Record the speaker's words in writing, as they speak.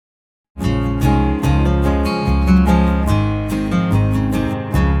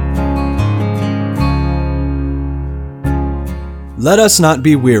Let us not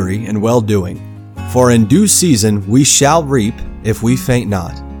be weary in well-doing, for in due season we shall reap if we faint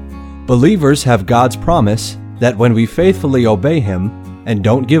not. Believers have God's promise that when we faithfully obey Him and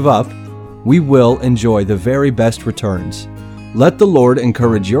don't give up, we will enjoy the very best returns. Let the Lord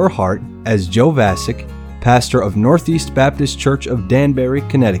encourage your heart as Joe Vasick, pastor of Northeast Baptist Church of Danbury,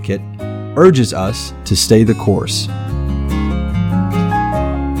 Connecticut, urges us to stay the course.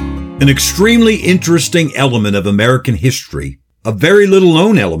 An extremely interesting element of American history, a very little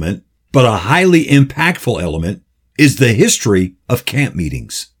known element, but a highly impactful element, is the history of camp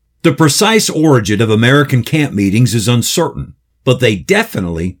meetings. The precise origin of American camp meetings is uncertain, but they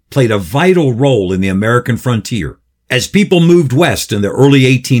definitely played a vital role in the American frontier. As people moved west in the early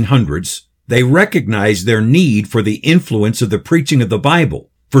 1800s, they recognized their need for the influence of the preaching of the Bible,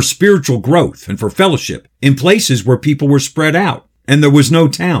 for spiritual growth and for fellowship in places where people were spread out and there was no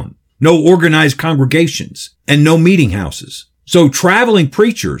town, no organized congregations, and no meeting houses. So traveling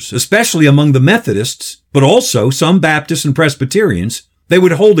preachers, especially among the Methodists, but also some Baptists and Presbyterians, they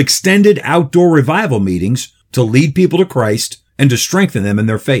would hold extended outdoor revival meetings to lead people to Christ and to strengthen them in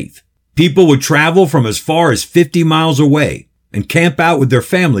their faith. People would travel from as far as 50 miles away and camp out with their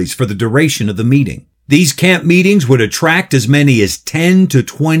families for the duration of the meeting. These camp meetings would attract as many as 10 to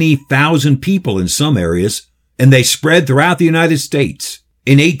 20,000 people in some areas, and they spread throughout the United States.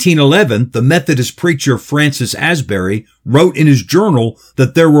 In 1811, the Methodist preacher Francis Asbury wrote in his journal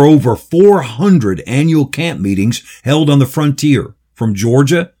that there were over 400 annual camp meetings held on the frontier, from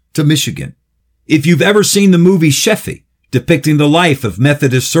Georgia to Michigan. If you've ever seen the movie Sheffey, depicting the life of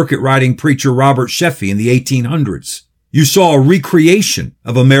Methodist circuit riding preacher Robert Sheffey in the 1800s, you saw a recreation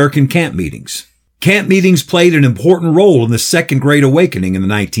of American camp meetings. Camp meetings played an important role in the Second Great Awakening in the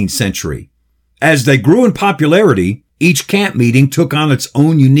 19th century. As they grew in popularity, each camp meeting took on its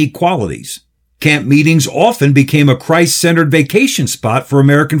own unique qualities. Camp meetings often became a Christ-centered vacation spot for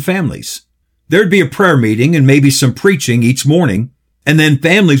American families. There'd be a prayer meeting and maybe some preaching each morning, and then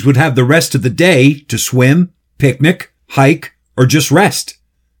families would have the rest of the day to swim, picnic, hike, or just rest.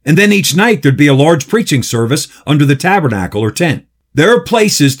 And then each night there'd be a large preaching service under the tabernacle or tent. There are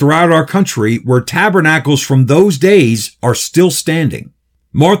places throughout our country where tabernacles from those days are still standing.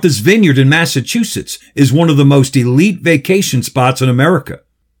 Martha's Vineyard in Massachusetts is one of the most elite vacation spots in America.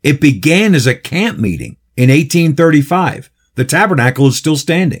 It began as a camp meeting in 1835. The tabernacle is still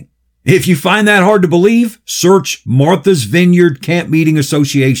standing. If you find that hard to believe, search Martha's Vineyard Camp Meeting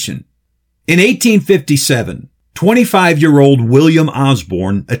Association. In 1857, 25-year-old William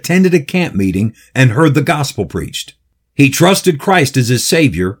Osborne attended a camp meeting and heard the gospel preached. He trusted Christ as his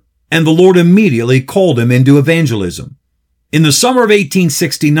Savior, and the Lord immediately called him into evangelism. In the summer of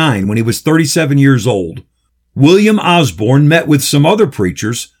 1869, when he was 37 years old, William Osborne met with some other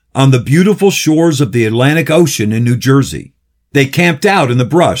preachers on the beautiful shores of the Atlantic Ocean in New Jersey. They camped out in the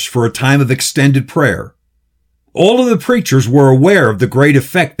brush for a time of extended prayer. All of the preachers were aware of the great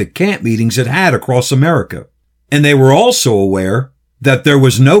effect that camp meetings had had across America, and they were also aware that there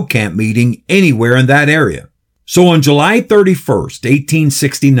was no camp meeting anywhere in that area. So on July 31st,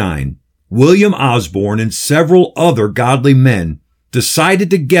 1869, William Osborne and several other godly men decided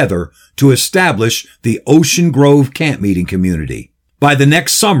together to establish the Ocean Grove Camp Meeting Community. By the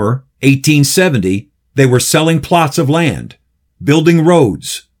next summer, 1870, they were selling plots of land, building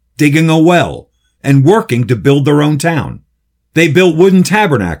roads, digging a well, and working to build their own town. They built wooden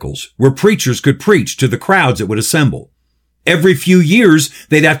tabernacles where preachers could preach to the crowds that would assemble. Every few years,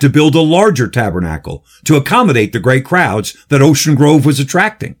 they'd have to build a larger tabernacle to accommodate the great crowds that Ocean Grove was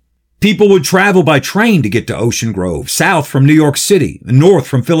attracting. People would travel by train to get to Ocean Grove, south from New York City and north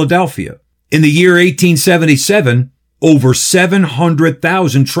from Philadelphia. In the year 1877, over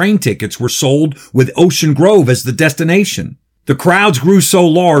 700,000 train tickets were sold with Ocean Grove as the destination. The crowds grew so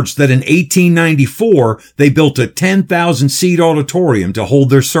large that in 1894, they built a 10,000-seat auditorium to hold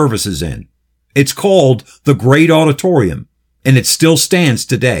their services in. It's called the Great Auditorium, and it still stands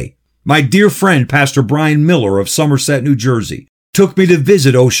today. My dear friend, Pastor Brian Miller of Somerset, New Jersey, took me to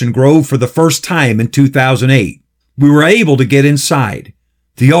visit Ocean Grove for the first time in 2008. We were able to get inside.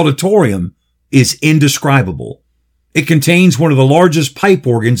 The auditorium is indescribable. It contains one of the largest pipe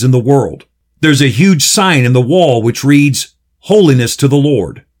organs in the world. There's a huge sign in the wall which reads, "Holiness to the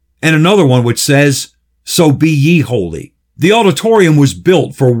Lord," and another one which says, "So be ye holy." The auditorium was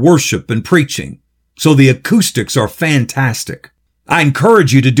built for worship and preaching, so the acoustics are fantastic. I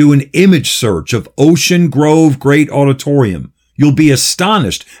encourage you to do an image search of Ocean Grove Great Auditorium. You'll be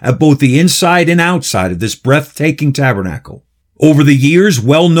astonished at both the inside and outside of this breathtaking tabernacle. Over the years,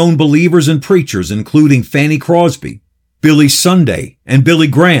 well-known believers and preachers, including Fanny Crosby, Billy Sunday, and Billy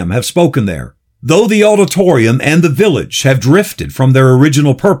Graham, have spoken there. Though the auditorium and the village have drifted from their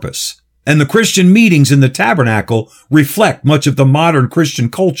original purpose, and the Christian meetings in the tabernacle reflect much of the modern Christian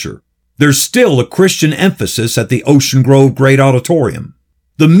culture, there's still a Christian emphasis at the Ocean Grove Great Auditorium.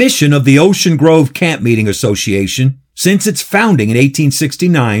 The mission of the Ocean Grove Camp Meeting Association, since its founding in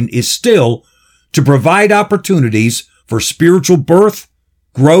 1869, is still to provide opportunities for spiritual birth,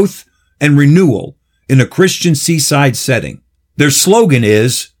 growth, and renewal in a Christian seaside setting. Their slogan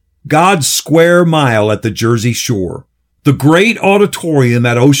is, God's Square Mile at the Jersey Shore. The great auditorium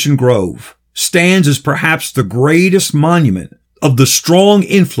at Ocean Grove stands as perhaps the greatest monument of the strong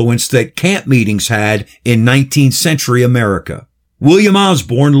influence that camp meetings had in 19th century America. William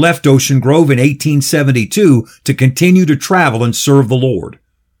Osborne left Ocean Grove in 1872 to continue to travel and serve the Lord.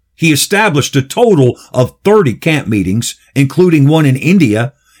 He established a total of 30 camp meetings, including one in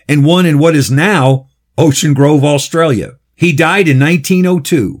India and one in what is now Ocean Grove, Australia. He died in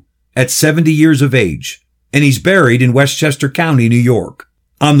 1902 at 70 years of age, and he's buried in Westchester County, New York.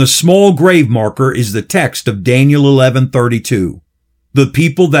 On the small grave marker is the text of Daniel 11:32. The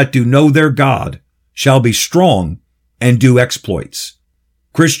people that do know their God shall be strong and do exploits.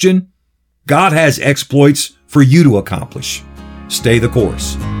 Christian, God has exploits for you to accomplish. Stay the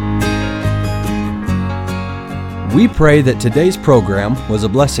course. We pray that today's program was a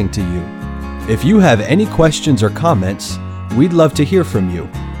blessing to you. If you have any questions or comments, we'd love to hear from you.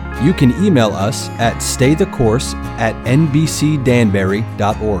 You can email us at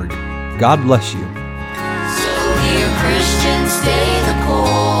staythecourse@nbcdanbury.org. God bless you. So dear Christian,